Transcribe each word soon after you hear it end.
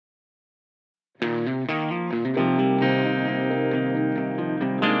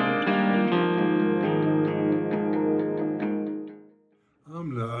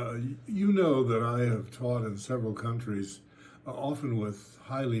have taught in several countries, often with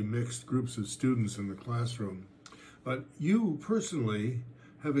highly mixed groups of students in the classroom. But you personally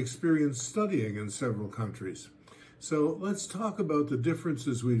have experience studying in several countries. So let's talk about the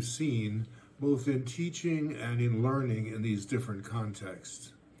differences we've seen both in teaching and in learning in these different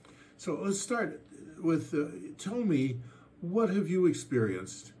contexts. So let's start with, tell me, what have you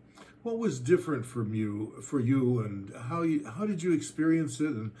experienced? What was different for you, and how did you experience it,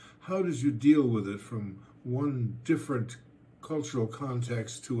 and how did you deal with it from one different cultural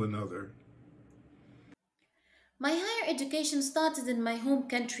context to another? My higher education started in my home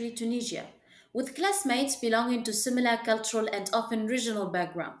country, Tunisia, with classmates belonging to similar cultural and often regional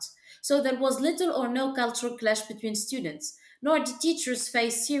backgrounds. So there was little or no cultural clash between students, nor did teachers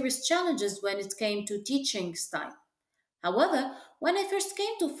face serious challenges when it came to teaching style. However, when I first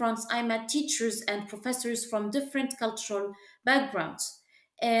came to France, I met teachers and professors from different cultural backgrounds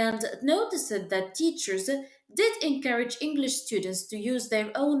and noticed that teachers did encourage English students to use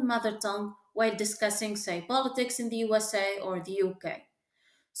their own mother tongue while discussing, say, politics in the USA or the UK.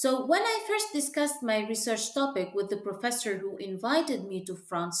 So, when I first discussed my research topic with the professor who invited me to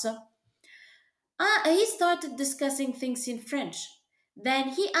France, he started discussing things in French. Then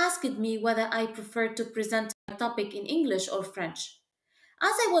he asked me whether I preferred to present my topic in English or French.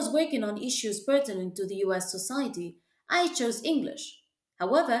 As I was working on issues pertinent to the US society, I chose English.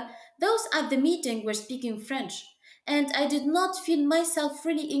 However, those at the meeting were speaking French, and I did not feel myself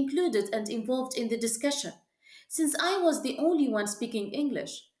really included and involved in the discussion, since I was the only one speaking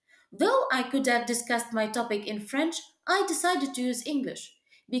English. Though I could have discussed my topic in French, I decided to use English,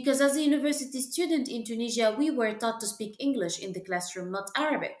 because as a university student in Tunisia, we were taught to speak English in the classroom, not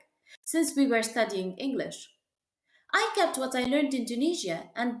Arabic, since we were studying English. I kept what I learned in Tunisia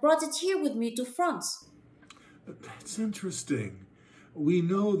and brought it here with me to France. That's interesting. We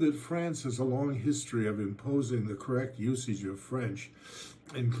know that France has a long history of imposing the correct usage of French,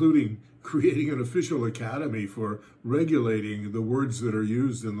 including creating an official academy for regulating the words that are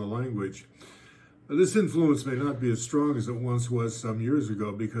used in the language. This influence may not be as strong as it once was some years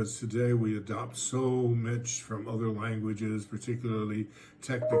ago, because today we adopt so much from other languages, particularly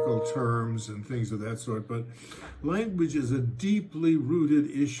technical terms and things of that sort. But language is a deeply rooted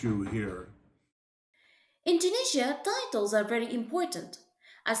issue here. In Tunisia, titles are very important,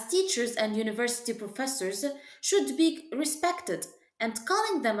 as teachers and university professors should be respected, and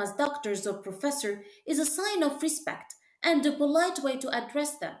calling them as doctors or professor is a sign of respect and a polite way to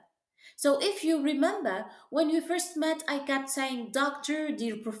address them. So, if you remember, when we first met, I kept saying doctor,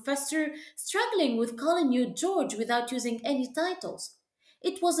 dear professor, struggling with calling you George without using any titles.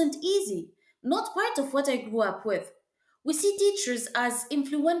 It wasn't easy, not part of what I grew up with. We see teachers as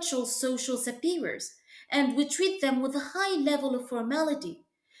influential social superiors, and we treat them with a high level of formality.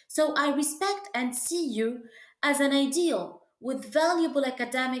 So, I respect and see you as an ideal with valuable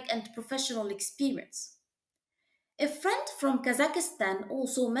academic and professional experience. A friend from Kazakhstan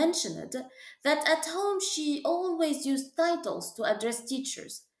also mentioned that at home she always used titles to address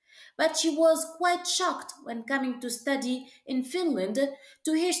teachers, but she was quite shocked when coming to study in Finland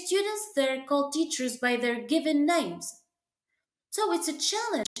to hear students there call teachers by their given names. So it's a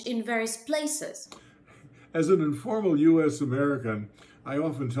challenge in various places. As an informal US American, I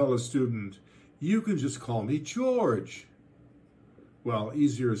often tell a student, you can just call me George. Well,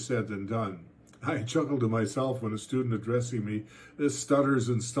 easier said than done. I chuckle to myself when a student addressing me stutters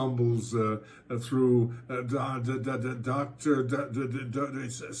and stumbles through Dr.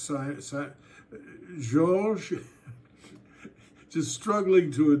 George, just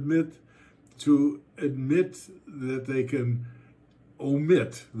struggling to admit that they can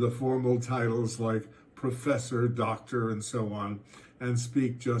omit the formal titles like professor, doctor, and so on, and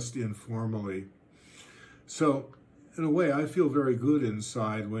speak just informally. So, in a way, I feel very good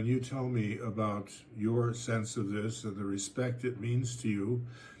inside when you tell me about your sense of this and the respect it means to you.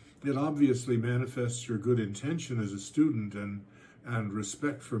 It obviously manifests your good intention as a student and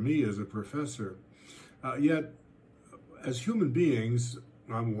respect for me as a professor. Yet, as human beings,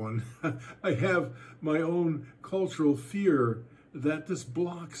 I'm one, I have my own cultural fear that this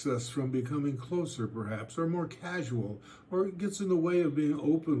blocks us from becoming closer, perhaps, or more casual, or it gets in the way of being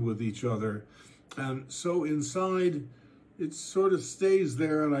open with each other. And so inside, it sort of stays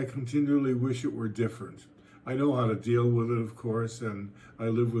there, and I continually wish it were different. I know how to deal with it, of course, and I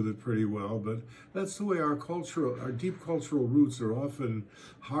live with it pretty well, but that's the way our deep cultural roots are often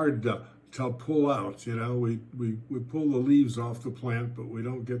hard to pull out. You know, we pull the leaves off the plant, but we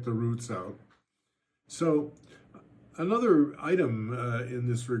don't get the roots out. So Another item in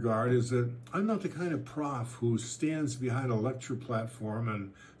this regard is that I'm not the kind of prof who stands behind a lecture platform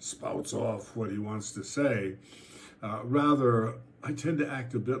and spouts off what he wants to say. Rather, I tend to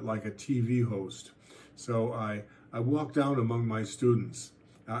act a bit like a TV host. So I walk down among my students.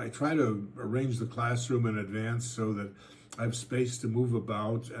 I try to arrange the classroom in advance so that I have space to move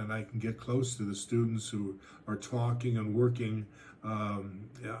about and I can get close to the students who are talking and working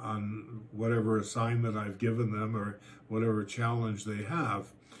on whatever assignment I've given them or whatever challenge they have.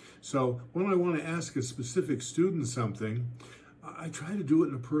 So when I want to ask a specific student something, I try to do it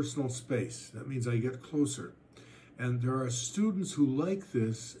in a personal space. That means I get closer. And there are students who like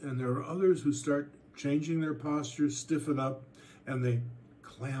this, and there are others who start changing their posture, stiffen up, and they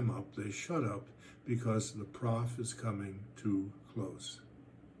clam up, they shut up, because the prof is coming too close.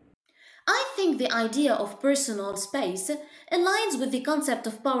 I think the idea of personal space aligns with the concept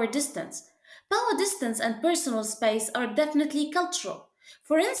of power distance. Power distance and personal space are definitely cultural.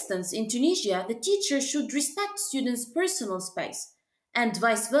 For instance, in Tunisia, the teacher should respect students' personal space, and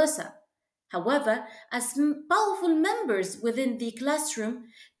vice versa. However, as powerful members within the classroom,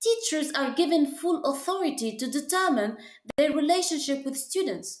 teachers are given full authority to determine their relationship with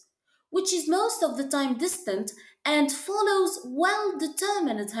students, which is most of the time distant and follows well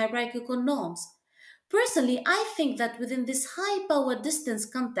determined hierarchical norms. Personally, I think that within this high power distance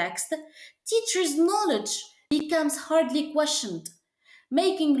context, teachers' knowledge becomes hardly questioned,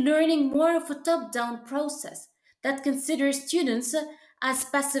 making learning more of a top down process that considers students as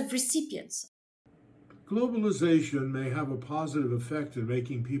passive recipients. Globalization may have a positive effect in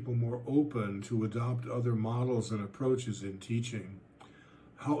making people more open to adopt other models and approaches in teaching.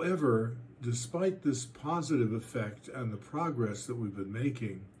 However, despite this positive effect and the progress that we've been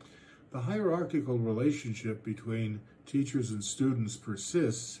making, the hierarchical relationship between teachers and students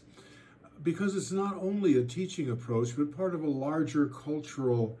persists because it's not only a teaching approach, but part of a larger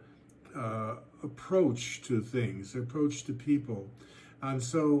cultural approach to things, approach to people. And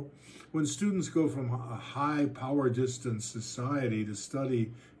so when students go from a high power distance society to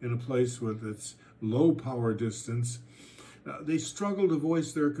study in a place with its low power distance, they struggle to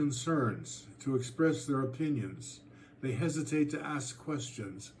voice their concerns, to express their opinions. They hesitate to ask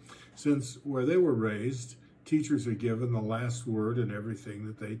questions, since where they were raised, teachers are given the last word in everything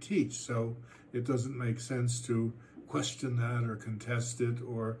that they teach. So it doesn't make sense to question that or contest it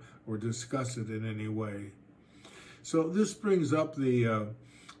or discuss it in any way. So this brings up the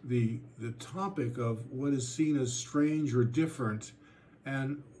topic of what is seen as strange or different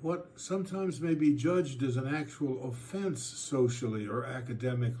and what sometimes may be judged as an actual offense socially or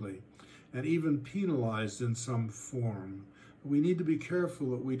academically, and even penalized in some form. We need to be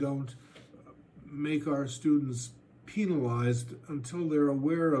careful that we don't make our students penalized until they're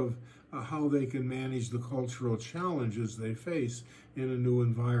aware of how they can manage the cultural challenges they face in a new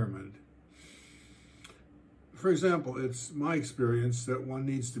environment. For example, it's my experience that one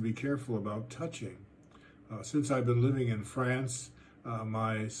needs to be careful about touching. Since I've been living in France,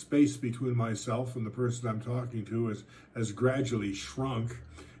 my space between myself and the person I'm talking to has gradually shrunk,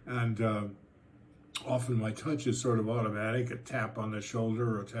 and often my touch is sort of automatic, a tap on the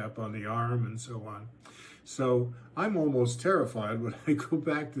shoulder or a tap on the arm and so on. So I'm almost terrified when I go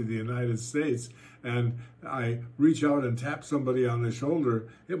back to the United States and I reach out and tap somebody on the shoulder.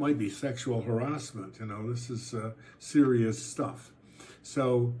 It might be sexual harassment, you know, this is serious stuff.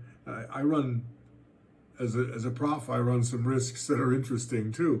 So I run, as a prof, I run some risks that are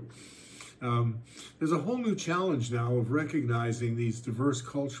interesting too. There's a whole new challenge now of recognizing these diverse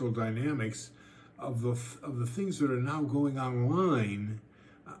cultural dynamics of the things that are now going online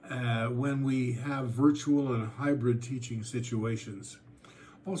when we have virtual and hybrid teaching situations.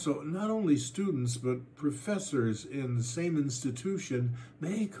 Also, not only students, but professors in the same institution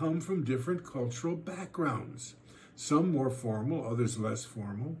may come from different cultural backgrounds, some more formal, others less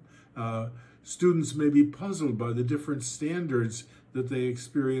formal. Students may be puzzled by the different standards that they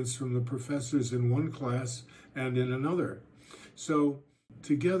experience from the professors in one class and in another. So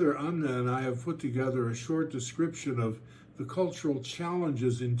together, Amna and I have put together a short description of the cultural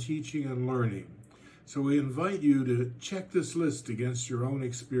challenges in teaching and learning. So we invite you to check this list against your own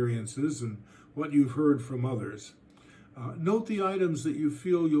experiences and what you've heard from others. Note the items that you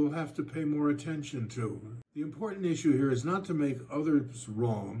feel you'll have to pay more attention to. The important issue here is not to make others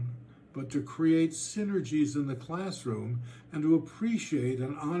wrong, but to create synergies in the classroom and to appreciate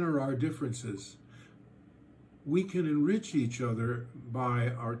and honor our differences. We can enrich each other by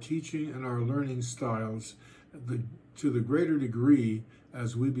our teaching and our learning styles to the greater degree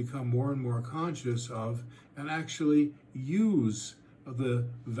as we become more and more conscious of and actually use the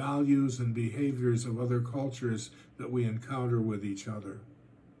values and behaviors of other cultures that we encounter with each other.